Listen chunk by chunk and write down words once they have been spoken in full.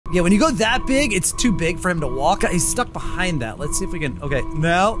Yeah, when you go that big, it's too big for him to walk. He's stuck behind that. Let's see if we can, okay,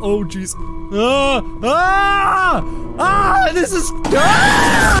 now, oh jeez. This is,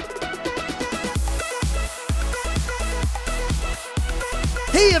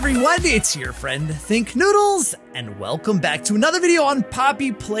 Hey everyone, it's your friend Thinknoodles, and welcome back to another video on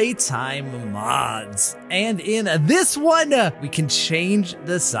Poppy Playtime Mods. And in this one, we can change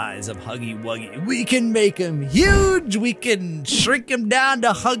the size of Huggy Wuggy. We can make him huge, we can shrink him down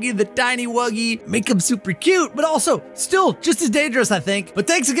to Huggy the Tiny Wuggy, make him super cute, but also still just as dangerous, I think. But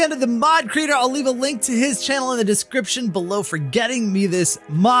thanks again to the mod creator. I'll leave a link to his channel in the description below for getting me this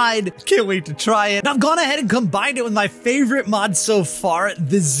mod. Can't wait to try it. And I've gone ahead and combined it with my favorite mod so far,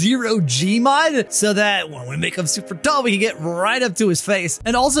 the 0G mod, so that when we make him super tall, we can get right up to his face.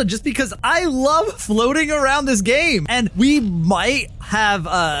 And also just because I love floating around this game, and we might have,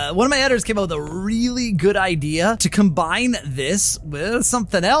 one of my editors came up with a really good idea to combine this with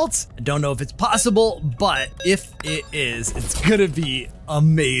something else. I don't know if it's possible, but if it is, it's gonna be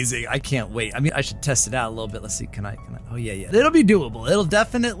amazing. I can't wait. I mean, I should test it out a little bit. Let's see, can I? Oh yeah. It'll be doable. It'll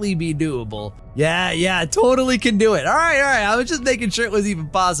definitely be doable. Yeah, totally can do it. All right. I was just making sure it was even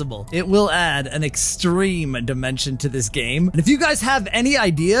possible. It will add an extreme dimension to this game. And if you guys have any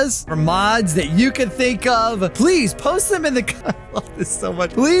ideas for mods that you can think of, please post them in the I love this so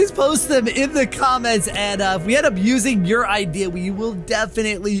much. Please post them in the comments, and if we end up using your idea, we will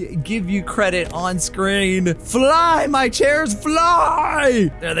definitely give you credit on screen. Fly, my chairs,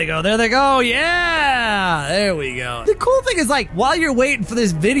 fly! There they go, yeah! There we go. The cool thing is, like, while you're waiting for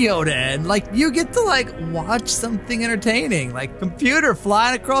this video to end, like, you get to, like, watch something entertaining, like computer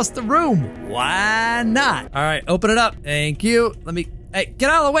flying across the room. Why not? All right, open it up. Thank you. Hey, get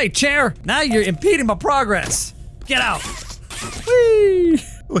out of the way, chair. Now you're impeding my progress. Get out. Whee!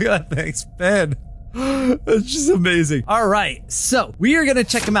 Look at that thing expand. That's just amazing. All right, so we are gonna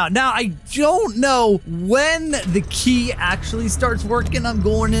check him out. Now, I don't know when the key actually starts working. I'm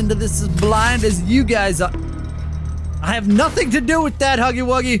going into this as blind as you guys are. I have nothing to do with that, Huggy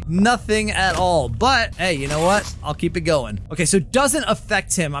Wuggy. Nothing at all. But hey, you know what? I'll keep it going. Okay, so it doesn't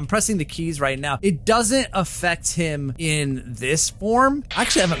affect him. I'm pressing the keys right now. It doesn't affect him in this form.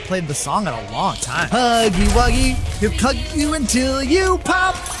 Actually, I haven't played the song in a long time. Huggy Wuggy, he'll hug you until you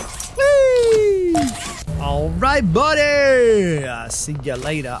pop. Whee! All right, buddy. See ya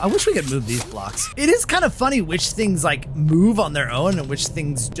later. I wish we could move these blocks. It is kind of funny which things like move on their own and which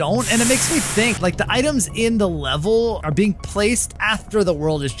things don't. And it makes me think like the items in the level are being placed after the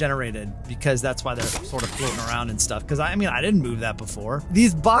world is generated, because that's why they're sort of floating around and stuff. Because I mean, I didn't move that before.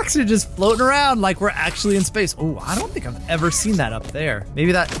 These boxes are just floating around like we're actually in space. Oh, I don't think I've ever seen that up there.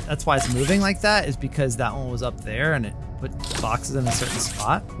 Maybe that's why it's moving like that, is because that one was up there and it put boxes in a certain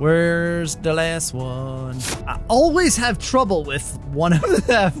spot. Where's the last one? I always have trouble with one of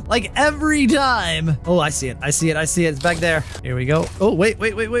them, like every time. Oh, I see it. It's back there. Here we go. Oh, wait.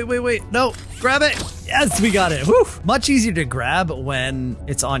 No, grab it. Yes, we got it. Woo. Much easier to grab when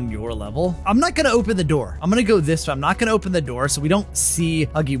it's on your level. I'm not gonna open the door. I'm gonna go this way. I'm not gonna open the door so we don't see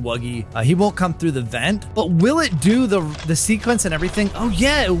Huggy Wuggy. He won't come through the vent, but will it do the sequence and everything? Oh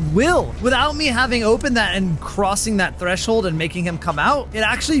yeah, it will. Without me having opened that and crossing that threshold and making him come out, it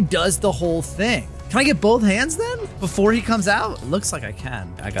actually does the whole thing. Can I get both hands then before he comes out? It looks like I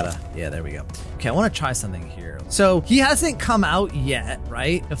can. Yeah, there we go. Okay, I want to try something here. So he hasn't come out yet,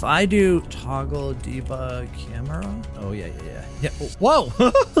 right? If I do toggle debug camera. Oh, yeah. Whoa,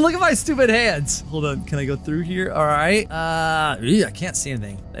 look at my stupid hands. Hold on, can I go through here? All right. I can't see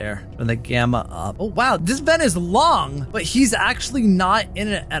anything there. Turn the gamma up. Oh, wow, this vent is long, but he's actually not in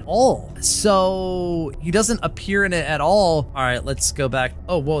it at all. So he doesn't appear in it at all. All right, let's go back.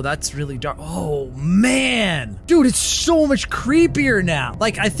 Oh, whoa, that's really dark. Oh, man. Dude, it's so much creepier now.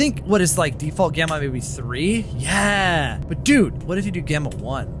 Like, I think what is like default gamma, maybe 3? Yeah. But dude, what if you do gamma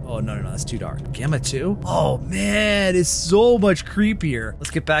 1? Oh, no, that's too dark. Gamma 2? Oh, man, it's so much creepier. Let's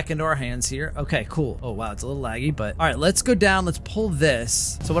get back into our hands here. Okay, cool. Oh, wow, it's a little laggy, but all right, let's go down. Let's pull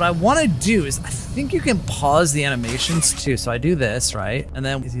this. So what I want to do is I think you can pause the animations too. So I do this, right? And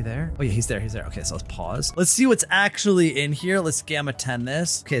then, is he there? Oh yeah, he's there. Okay, so let's pause. Let's see what's actually in here. Let's gamma 10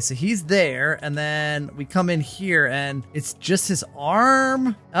 this. Okay, so he's there. And then we come in here and it's just his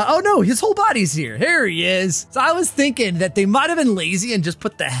arm. Oh no, his whole body's here. Here he is. So I was thinking that they might have been lazy and just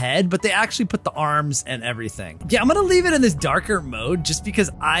put the head, but they actually put the arms and everything. Yeah, I'm gonna leave it in this darker mode just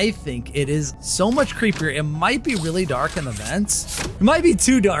because I think it is so much creepier. It might be really dark in the vents. It might be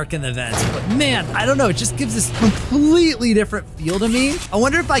too dark in the vents, but man, I don't know. It just gives this completely different feel to me. I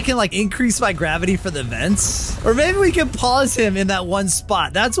wonder if I can like increase my gravity for the vents, or maybe we can pause him in that one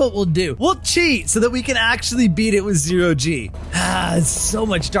spot. That's what we'll do. We'll cheat so that we can actually beat it with 0G. Ah, it's so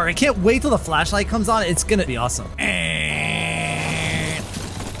much dark. I can't wait till the flashlight comes on. It's gonna be awesome.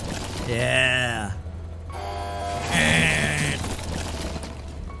 Yeah.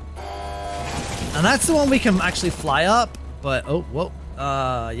 And that's the one we can actually fly up, but oh, whoa.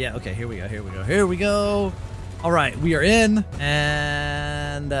 Yeah, okay, here we go. All right, we are in,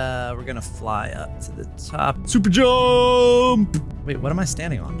 and we're gonna fly up to the top. Super jump! Wait, what am I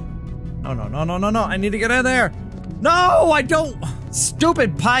standing on? No, I need to get in there. No, I don't.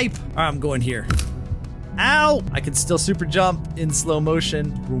 Stupid pipe. All right, I'm going here. Ow! I can still super jump in slow motion.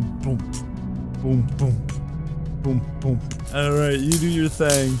 Boom, boom, boom, boom, boom, boom. All right, you do your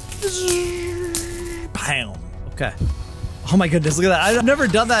thing. Bam. Okay. Oh my goodness, look at that. I've never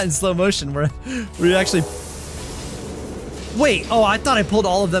done that in slow motion where you actually... Wait, oh, I thought I pulled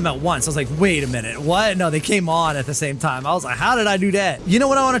all of them at once. I was like, wait a minute, what? No, they came on at the same time. I was like, how did I do that? You know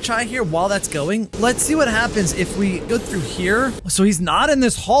what I want to try here while that's going? Let's see what happens if we go through here. So he's not in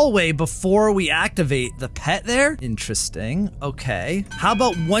this hallway before we activate the pet there. Interesting, okay. How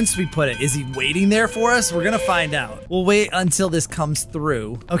about once we put it? Is he waiting there for us? We're gonna find out. We'll wait until this comes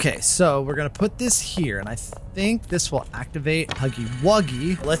through. Okay, so we're gonna put this here, and I think this will activate Huggy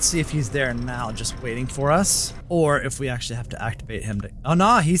Wuggy. Let's see if he's there now, just waiting for us, or if we actually have to activate him to... Oh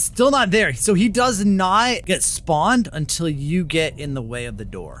no, he's still not there. So he does not get spawned until you get in the way of the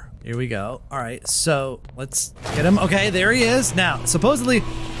door. Here we go. All right, so let's get him. Okay, there he is. Now, supposedly,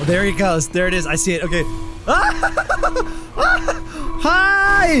 oh, there he goes. There it is. I see it. Okay.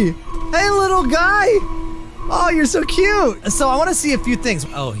 Hi! Hey, little guy! Oh, you're so cute. So I want to see a few things.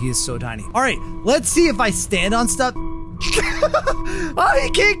 Oh, he is so tiny. All right, let's see if I stand on stuff. Oh,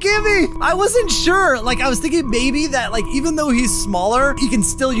 he can't get me. I wasn't sure. Like, I was thinking maybe that, like, even though he's smaller, he can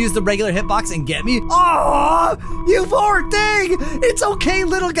still use the regular hitbox and get me. Oh, you poor thing. It's okay,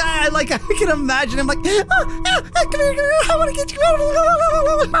 little guy. I can imagine him like, come here, I want to get you. I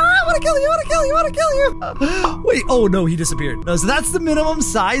want to kill you. Wait, oh no, he disappeared. No, so that's the minimum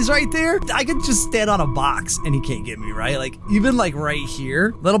size right there. I could just stand on a box and he can't get me, right? Like, even like right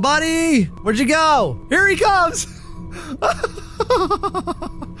here. Little buddy, where'd you go? Here he comes.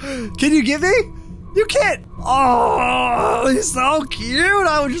 Can you get me? You can't. Oh, he's so cute.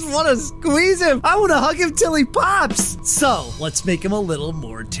 I just want to squeeze him. I want to hug him till he pops. So let's make him a little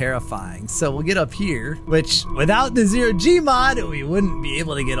more terrifying. So we'll get up here, which without the 0G mod, we wouldn't be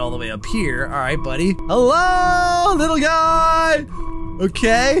able to get all the way up here. All right, buddy. Hello, little guy.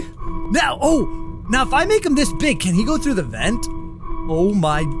 Okay. Now, now if I make him this big, can he go through the vent? Oh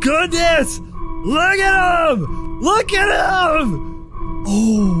my goodness. Look at him. Look at him!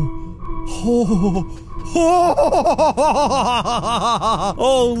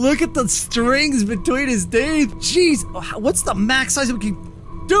 Oh, look at the strings between his teeth. Jeez, what's the max size we can...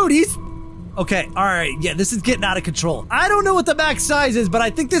 Dude, he's... Okay, all right, yeah, this is getting out of control. I don't know what the max size is, but I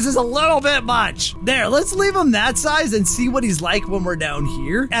think this is a little bit much. There, let's leave him that size and see what he's like when we're down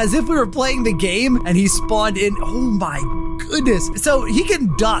here. As if we were playing the game and he spawned in. Oh my goodness. So he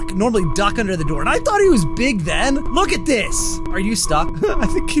can normally duck under the door. And I thought he was big then. Look at this. Are you stuck? I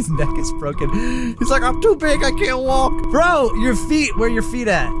think his neck is broken. He's like, I'm too big, I can't walk. Bro, your feet, where are your feet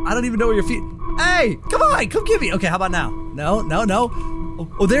at? I don't even know where your feet... Hey, come on, come get me. Okay, how about now? No.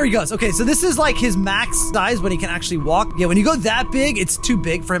 Oh, there he goes. Okay, so this is like his max size when he can actually walk. Yeah, when you go that big, it's too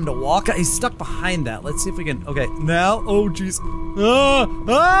big for him to walk. He's stuck behind that. Let's see if we can... Okay, now... Oh, jeez.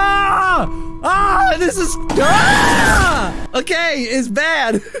 This is... Okay, it's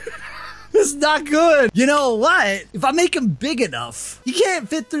bad. This is not good. You know what? If I make him big enough, he can't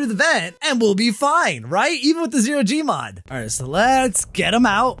fit through the vent and we'll be fine, right? Even with the 0G mod. All right, so let's get him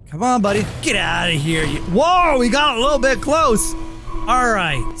out. Come on, buddy. Get out of here. Whoa, we got a little bit close. All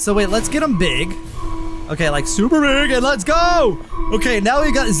right, so wait, let's get him big. Okay, like super big, and let's go. Okay, now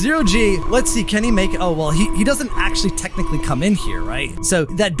we got 0G. Let's see, can he make it? Oh, well, he doesn't actually technically come in here, right? So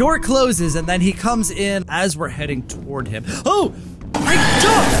that door closes, and then he comes in as we're heading toward him. Oh, I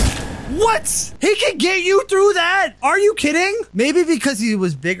jumped. What? He can get you through that? Are you kidding? Maybe because he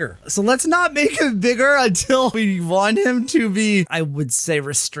was bigger. So let's not make him bigger until we want him to be, I would say,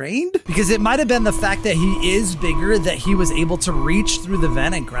 restrained. Because it might have been the fact that he is bigger that he was able to reach through the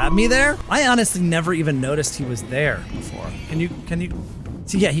vent and grab me there. I honestly never even noticed he was there before. Can you?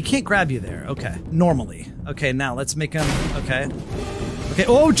 See, yeah, he can't grab you there. Okay, normally. Okay, now let's make him, okay. Okay,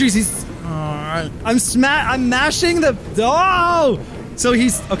 oh jeez, he's, I'm mashing the, oh! So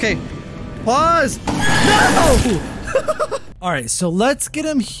he's, okay, pause. No! All right, so let's get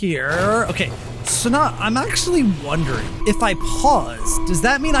him here. Okay, so now I'm actually wondering, if I pause, does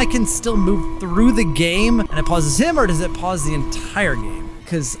that mean I can still move through the game and it pauses him, or does it pause the entire game?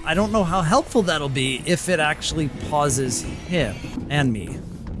 Because I don't know how helpful that'll be if it actually pauses him and me,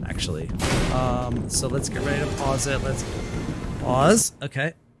 actually. So let's get ready to pause it. Let's pause.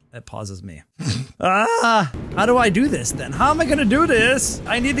 Okay, that pauses me. How do I do this then? How am I gonna do this?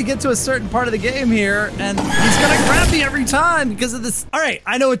 I need to get to a certain part of the game here, and he's gonna grab me every time because of this. All right,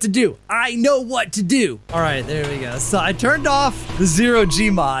 I know what to do. I know what to do. All right, there we go. So I turned off the 0G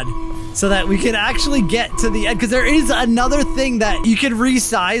mod so that we can actually get to the end, because there is another thing that you can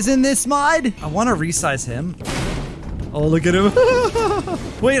resize in this mod. I want to resize him. Oh, look at him.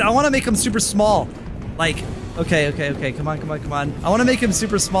 Wait, I want to make him super small. Like, okay, come on. I want to make him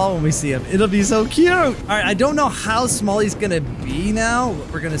super small when we see him. It'll be so cute. All right, I don't know how small he's gonna be now.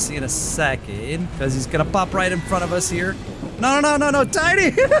 We're gonna see in a second, because he's gonna pop right in front of us here. No,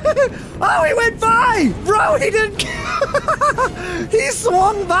 tiny. Oh, he went by. Bro, he didn't. He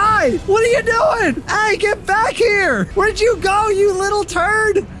swung by. What are you doing? Hey, get back here. Where'd you go, you little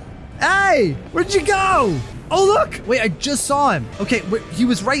turd? Hey, where'd you go? Oh, look. Wait, I just saw him. Okay, he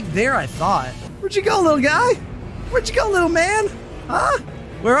was right there, I thought. Where'd you go, little guy? Where'd you go, little man? Huh?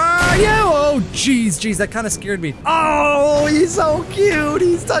 Where are you? Oh, jeez, that kind of scared me. Oh, he's so cute.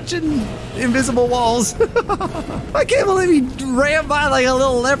 He's touching invisible walls. I can't believe he ran by like a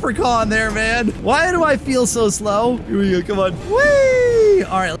little leprechaun there, man. Why do I feel so slow? Here we go, come on. Whee!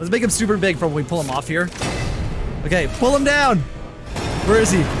 All right, let's make him super big before we pull him off here. Okay, pull him down. Where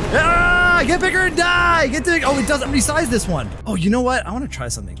is he? Ah, get bigger and die! Get big. Oh, it doesn't resize this one. Oh, you know what? I want to try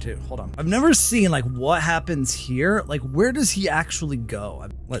something too. Hold on. I've never seen like what happens here. Like, where does he actually go?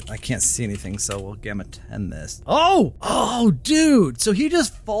 I can't see anything, so we'll gamma 10 this. Oh, dude. So he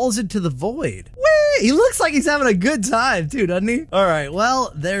just falls into the void. Whee! He looks like he's having a good time too, doesn't he? All right,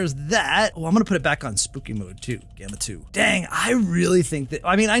 well, there's that. Oh, I'm gonna put it back on spooky mode too, gamma 2. Dang, I really think that,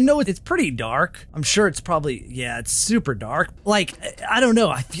 I mean, I know it's pretty dark. I'm sure it's probably, yeah, it's super dark. Like, I don't know,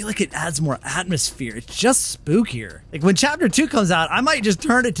 I feel like it adds more atmosphere. It's just spookier. Like when chapter 2 comes out, I might just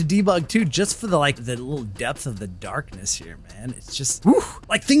turn it to debug 2 just for the little depth of the darkness here, man. It's just, whew,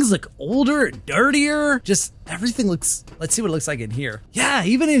 like things look older, dirtier, just everything looks, let's see what it looks like in here. Yeah,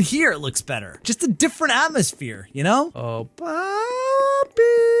 even in here it looks better. Just a different atmosphere, you know? Oh, Poppy.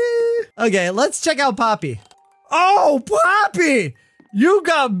 Okay, let's check out Poppy. Oh, Poppy, you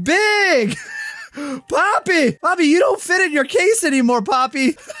got big. Poppy, you don't fit in your case anymore,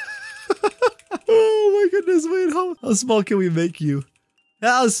 Poppy. Oh my goodness, wait, how small can we make you?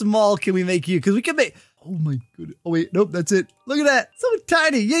 How small can we make you? Because we can make, oh my goodness. Oh wait, nope, that's it. Look at that, so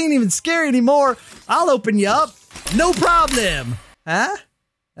tiny. You ain't even scary anymore. I'll open you up, no problem. Huh?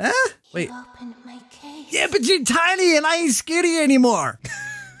 Wait. Opened my case. Yeah, but you're tiny and I ain't scared of you anymore.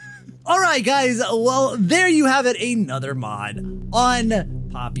 All right, guys, well, there you have it, another mod on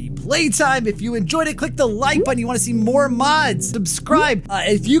Poppy Playtime. If you enjoyed it, click the like button. You want to see more mods, subscribe.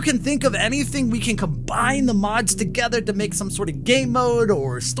 If you can think of anything, we can combine the mods together to make some sort of game mode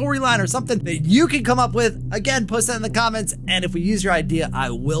or storyline or something that you can come up with. Again, post that in the comments, and if we use your idea, I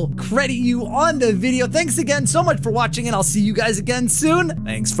will credit you on the video. Thanks again so much for watching, and I'll see you guys again soon.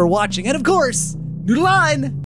 Thanks for watching, and of course, Noodle on!